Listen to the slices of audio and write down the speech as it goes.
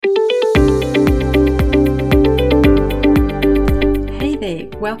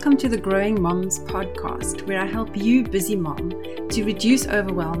Welcome to the Growing Moms podcast, where I help you, busy mom, to reduce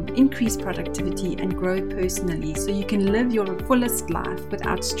overwhelm, increase productivity, and grow personally so you can live your fullest life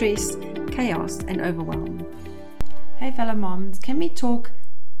without stress, chaos, and overwhelm. Hey fellow moms, can we talk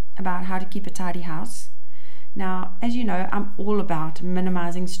about how to keep a tidy house? Now, as you know, I'm all about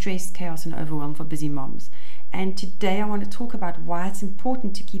minimizing stress, chaos, and overwhelm for busy moms. And today I want to talk about why it's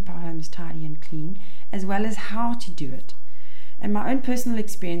important to keep our homes tidy and clean, as well as how to do it. And my own personal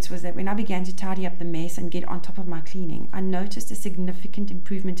experience was that when I began to tidy up the mess and get on top of my cleaning, I noticed a significant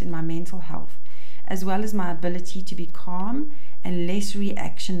improvement in my mental health, as well as my ability to be calm and less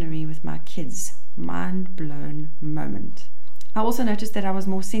reactionary with my kids. Mind blown moment. I also noticed that I was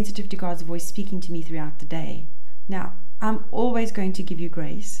more sensitive to God's voice speaking to me throughout the day. Now, I'm always going to give you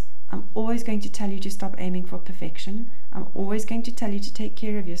grace. I'm always going to tell you to stop aiming for perfection. I'm always going to tell you to take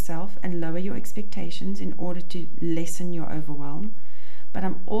care of yourself and lower your expectations in order to lessen your overwhelm. But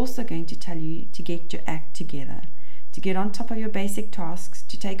I'm also going to tell you to get your act together, to get on top of your basic tasks,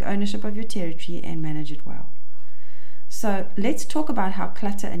 to take ownership of your territory and manage it well. So let's talk about how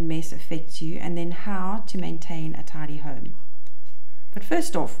clutter and mess affects you and then how to maintain a tidy home. But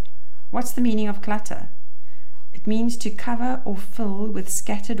first off, what's the meaning of clutter? It means to cover or fill with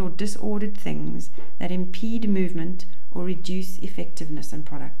scattered or disordered things that impede movement or reduce effectiveness and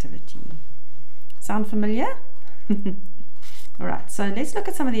productivity. Sound familiar? Alright, so let's look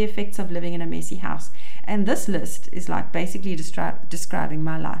at some of the effects of living in a messy house. And this list is like basically describing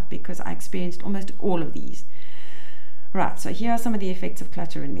my life because I experienced almost all of these. Right, so here are some of the effects of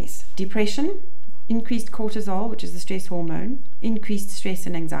clutter and mess. Depression, increased cortisol, which is the stress hormone, increased stress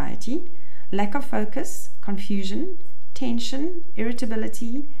and anxiety, lack of focus, confusion, tension,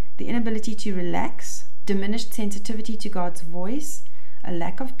 irritability, the inability to relax, diminished sensitivity to God's voice, a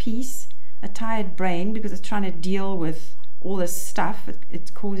lack of peace, a tired brain because it's trying to deal with all this stuff.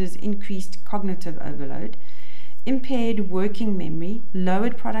 It causes increased cognitive overload, impaired working memory,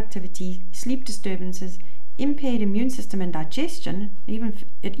 lowered productivity, sleep disturbances, impaired immune system and digestion.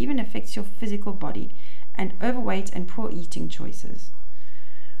 It even affects your physical body, and overweight and poor eating choices.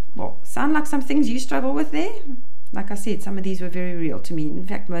 Well, sound like some things you struggle with there? Like I said, some of these were very real to me. In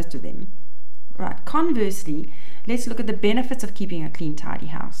fact, most of them. Right. Conversely, let's look at the benefits of keeping a clean, tidy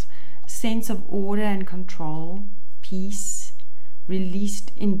house. Sense of order and control, peace,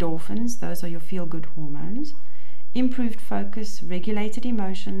 released endorphins, those are your feel-good hormones, improved focus, regulated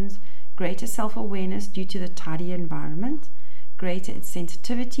emotions, greater self-awareness due to the tidy environment, greater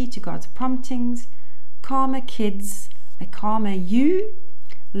sensitivity to God's promptings, calmer kids, a calmer you,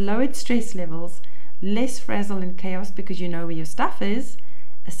 lowered stress levels, less frazzle and chaos because you know where your stuff is,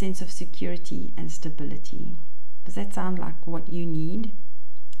 a sense of security and stability. Does that sound like what you need?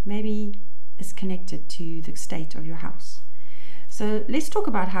 Maybe it's connected to the state of your house. So let's talk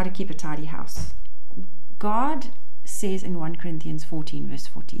about how to keep a tidy house. God says in 1 Corinthians 14 verse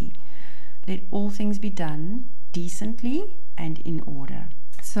 40, let all things be done decently and in order.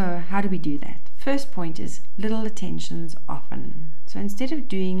 So how do we do that? First point is little attentions often. So instead of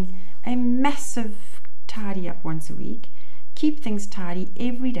doing a massive tidy up once a week, keep things tidy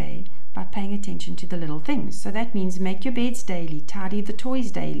every day by paying attention to the little things. So that means make your beds daily, tidy the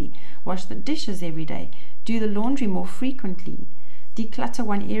toys daily, wash the dishes every day, do the laundry more frequently, declutter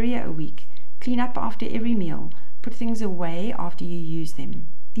one area a week, clean up after every meal, put things away after you use them.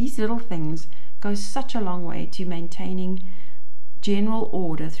 These little things go such a long way to maintaining general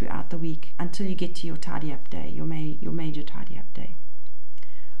order throughout the week until you get to your tidy up day, your major tidy up day.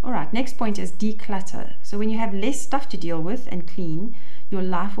 Alright, next point is declutter. So when you have less stuff to deal with and clean, your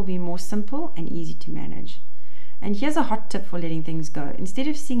life will be more simple and easy to manage. And here's a hot tip for letting things go. Instead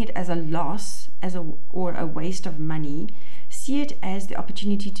of seeing it as a loss or a waste of money, see it as the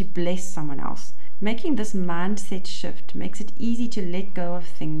opportunity to bless someone else. Making this mindset shift makes it easy to let go of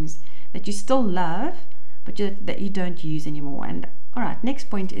things that you still love but that you don't use anymore. And alright,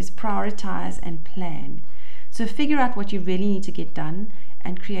 next point is prioritize and plan. So figure out what you really need to get done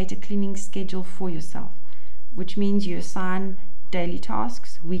and create a cleaning schedule for yourself, which means you assign daily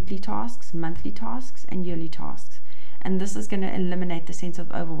tasks, weekly tasks, monthly tasks, and yearly tasks. And this is going to eliminate the sense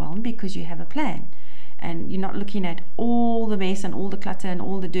of overwhelm because you have a plan. And you're not looking at all the mess and all the clutter and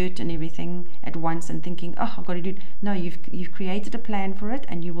all the dirt and everything at once and thinking, oh, I've got to do it. No, you've created a plan for it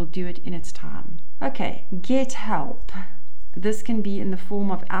and you will do it in its time. Okay, get help. This can be in the form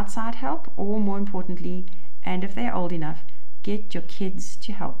of outside help or, more importantly, and if they're old enough, get your kids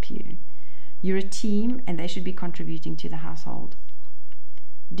to help you. You're a team and they should be contributing to the household.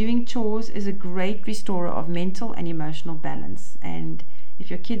 Doing chores is a great restorer of mental and emotional balance. And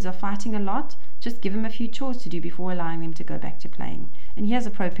if your kids are fighting a lot, Just give them a few chores to do before allowing them to go back to playing. And here's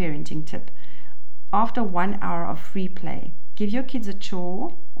a pro parenting tip. After 1 hour of free play, give your kids a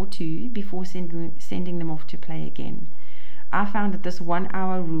chore or two before sending them off to play again. I found that this 1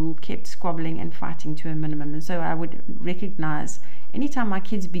 hour rule kept squabbling and fighting to a minimum, and so I would recognize anytime my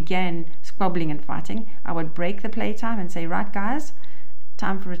kids began squabbling and fighting, I would break the playtime and say, right guys,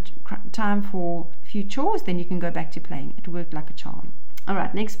 time for a few chores, then you can go back to playing. It worked like a charm.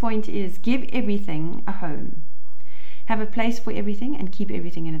 Alright, next point is give everything a home. Have a place for everything and keep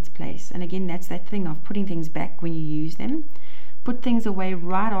everything in its place. And again, that's that thing of putting things back when you use them. Put things away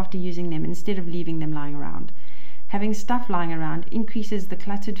right after using them instead of leaving them lying around. Having stuff lying around increases the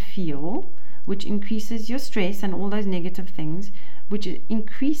cluttered feel, which increases your stress and all those negative things, which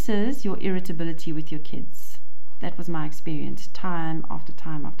increases your irritability with your kids. That was my experience, time after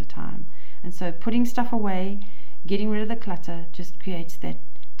time after time. And so putting stuff away, getting rid of the clutter, just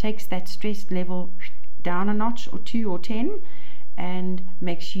takes that stress level down a notch or 2 or 10 and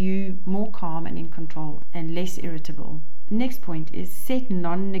makes you more calm and in control and less irritable. Next point is set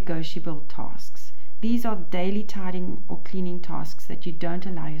non-negotiable tasks. These are daily tidying or cleaning tasks that you don't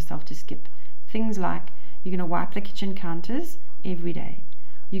allow yourself to skip. Things like you're going to wipe the kitchen counters every day.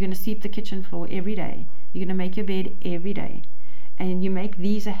 You're going to sweep the kitchen floor every day. You're going to make your bed every day. And you make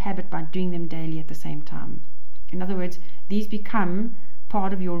these a habit by doing them daily at the same time. In other words, these become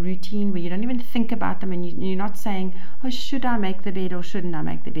part of your routine where you don't even think about them, and you're not saying, oh, should I make the bed or shouldn't I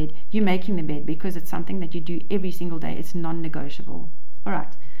make the bed? You're making the bed because it's something that you do every single day. It's non-negotiable. All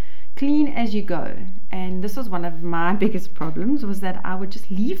right. Clean as you go. And this was one of my biggest problems, was that I would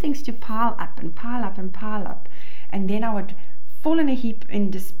just leave things to pile up and pile up and pile up. And then I would fall in a heap in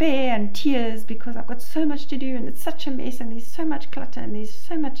despair and tears because I've got so much to do and it's such a mess and there's so much clutter and there's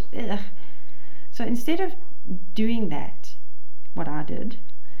so much ugh. So instead of doing that, what I did,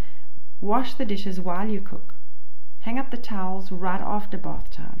 wash the dishes while you cook. Hang up the towels right after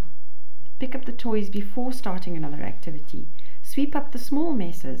bath time. Pick up the toys before starting another activity. Sweep up the small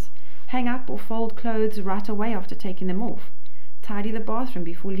messes. Hang up or fold clothes right away after taking them off. Tidy the bathroom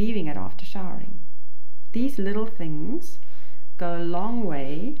before leaving it after showering. These little things go a long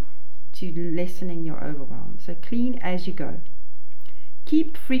way to lessening your overwhelm. So clean as you go.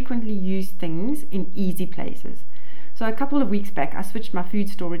 Keep frequently used things in easy places. So a couple of weeks back, I switched my food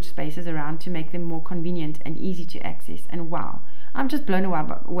storage spaces around to make them more convenient and easy to access. And wow, I'm just blown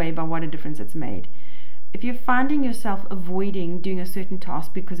away by what a difference it's made. If you're finding yourself avoiding doing a certain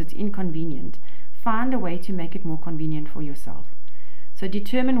task because it's inconvenient, find a way to make it more convenient for yourself. So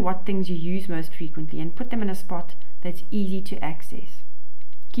determine what things you use most frequently and put them in a spot that's easy to access.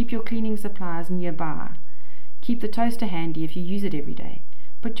 Keep your cleaning supplies nearby. Keep the toaster handy if you use it every day.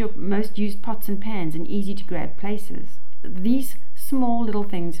 Put your most used pots and pans in easy to grab places. These small little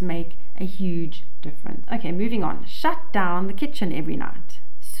things make a huge difference. Okay, moving on. Shut down the kitchen every night.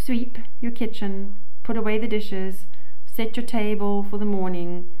 Sweep your kitchen, put away the dishes, set your table for the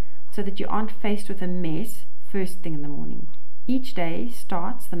morning so that you aren't faced with a mess first thing in the morning. Each day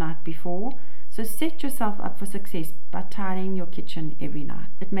starts the night before, so set yourself up for success by tidying your kitchen every night.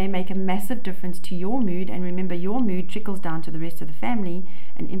 It may make a massive difference to your mood, and remember, your mood trickles down to the rest of the family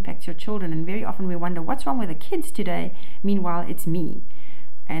and impacts your children, and very often we wonder, what's wrong with the kids today? Meanwhile, it's me.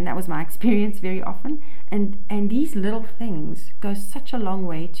 And that was my experience very often. And these little things go such a long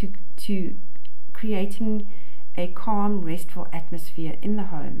way to creating a calm, restful atmosphere in the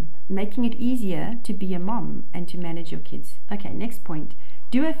home, making it easier to be a mom and to manage your kids. Okay, next point.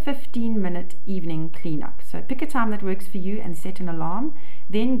 Do a 15-minute evening cleanup. So pick a time that works for you and set an alarm.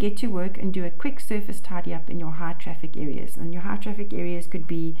 Then get to work and do a quick surface tidy up in your high traffic areas. And your high traffic areas could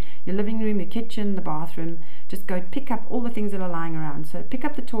be your living room, your kitchen, the bathroom. Just go pick up all the things that are lying around. So pick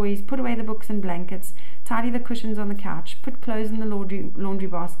up the toys, put away the books and blankets, tidy the cushions on the couch, put clothes in the laundry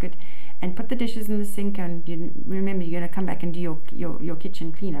basket, and put the dishes in the sink. And remember, you're going to come back and do your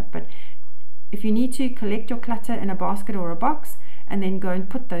kitchen cleanup. But if you need to, collect your clutter in a basket or a box, and then go and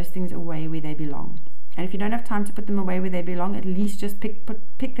put those things away where they belong. And if you don't have time to put them away where they belong, at least just pick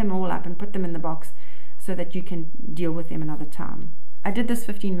them all up and put them in the box so that you can deal with them another time. I did this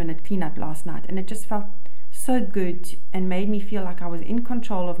 15-minute cleanup last night, and it just felt so good and made me feel like I was in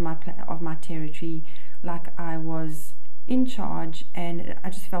control of my territory, like I was in charge, and I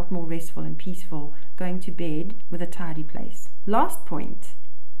just felt more restful and peaceful going to bed with a tidy place. Last point,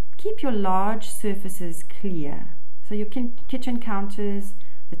 keep your large surfaces clear. So your kitchen counters,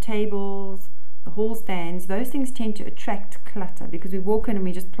 the tables, the hall stands, those things tend to attract clutter because we walk in and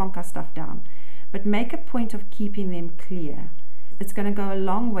we just plonk our stuff down. But make a point of keeping them clear. It's going to go a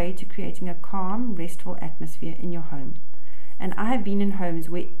long way to creating a calm, restful atmosphere in your home. And I have been in homes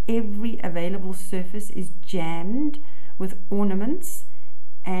where every available surface is jammed with ornaments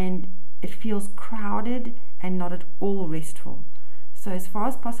and it feels crowded and not at all restful. So as far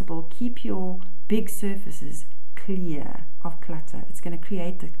as possible, keep your big surfaces clear of clutter. It's going to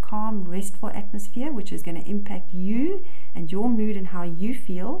create the calm, restful atmosphere, which is going to impact you and your mood and how you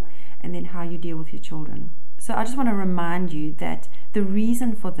feel, and then how you deal with your children. So I just want to remind you that the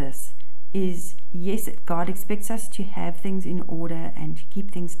reason for this is, yes, God expects us to have things in order and to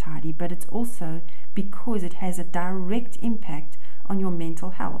keep things tidy, but it's also because it has a direct impact on your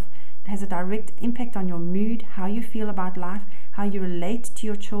mental health. It has a direct impact on your mood, how you feel about life, how you relate to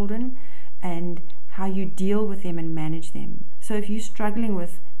your children, and how you deal with them and manage them. So if you're struggling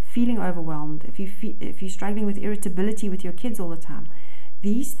with feeling overwhelmed, if you're struggling with irritability with your kids all the time,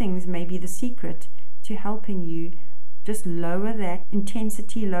 these things may be the secret to helping you just lower that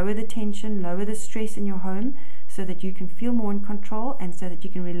intensity, lower the tension, lower the stress in your home, so that you can feel more in control and so that you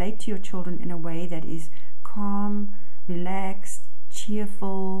can relate to your children in a way that is calm, relaxed,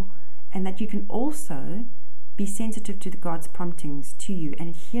 cheerful, and that you can also be sensitive to God's promptings to you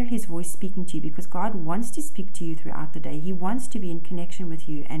and hear His voice speaking to you, because God wants to speak to you throughout the day. He wants to be in connection with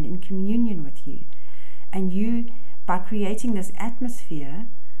you and in communion with you. And you, by creating this atmosphere,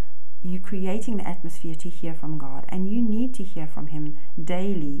 you're creating the atmosphere to hear from God, and you need to hear from Him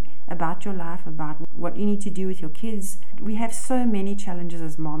daily about your life, about what you need to do with your kids. We have so many challenges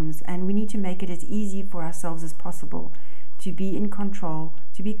as moms, and we need to make it as easy for ourselves as possible to be in control,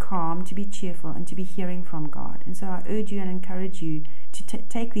 to be calm, to be cheerful, and to be hearing from God. And so I urge you and encourage you to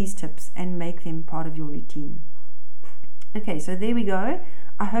take these tips and make them part of your routine. Okay, so there we go.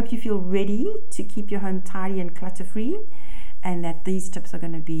 I hope you feel ready to keep your home tidy and clutter-free, and that these tips are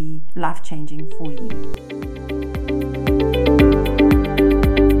going to be life-changing for you.